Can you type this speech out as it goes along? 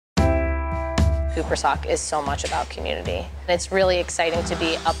Cooper's Hawk is so much about community. And it's really exciting to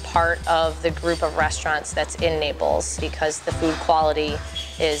be a part of the group of restaurants that's in Naples because the food quality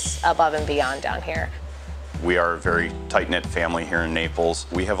is above and beyond down here. We are a very tight-knit family here in Naples.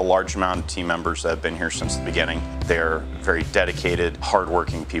 We have a large amount of team members that have been here since the beginning. They're very dedicated,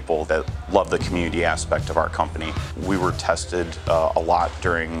 hardworking people that love the community aspect of our company. We were tested a lot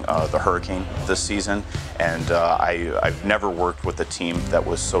during the hurricane this season, and I've never worked with a team that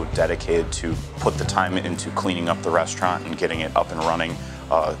was so dedicated to put the time into cleaning up the restaurant and getting it up and running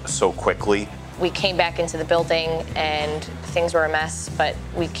so quickly. We came back into the building and things were a mess, but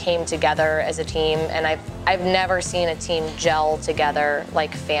we came together as a team, and I've never seen a team gel together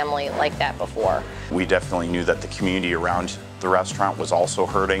like family like that before. We definitely knew that the community around the restaurant was also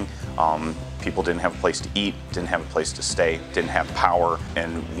hurting. People didn't have a place to eat, didn't have a place to stay, didn't have power,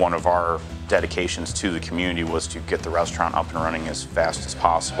 and one of our dedications to the community was to get the restaurant up and running as fast as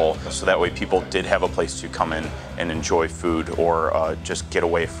possible, so that way people did have a place to come in and enjoy food or just get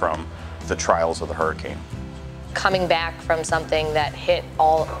away from the trials of the hurricane. Coming back from something that hit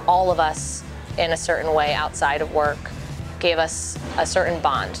all of us in a certain way outside of work gave us a certain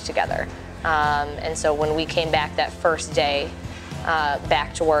bond together. And so when we came back that first day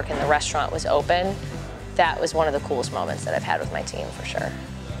back to work and the restaurant was open, that was one of the coolest moments that I've had with my team, for sure.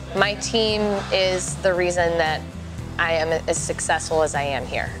 My team is the reason that I am as successful as I am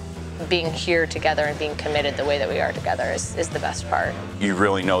here. Being here together and being committed the way that we are together is the best part. You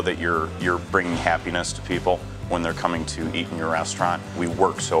really know that you're bringing happiness to people when they're coming to eat in your restaurant. We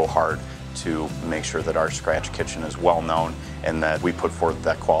work so hard to make sure that our scratch kitchen is well known and that we put forth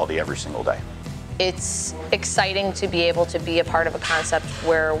that quality every single day. It's exciting to be able to be a part of a concept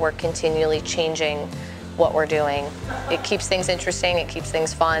where we're continually changing what we're doing. It keeps things interesting, it keeps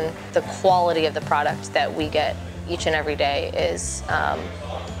things fun. The quality of the product that we get each and every day is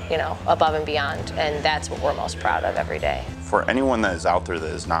above and beyond, and that's what we're most proud of every day. For anyone that is out there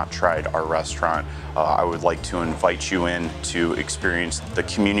that has not tried our restaurant, I would like to invite you in to experience the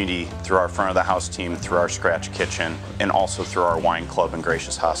community through our front of the house team, through our scratch kitchen, and also through our wine club and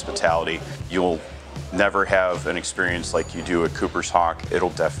gracious hospitality. You'll never have an experience like you do at Cooper's Hawk. It'll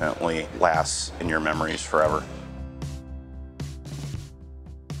definitely last in your memories forever.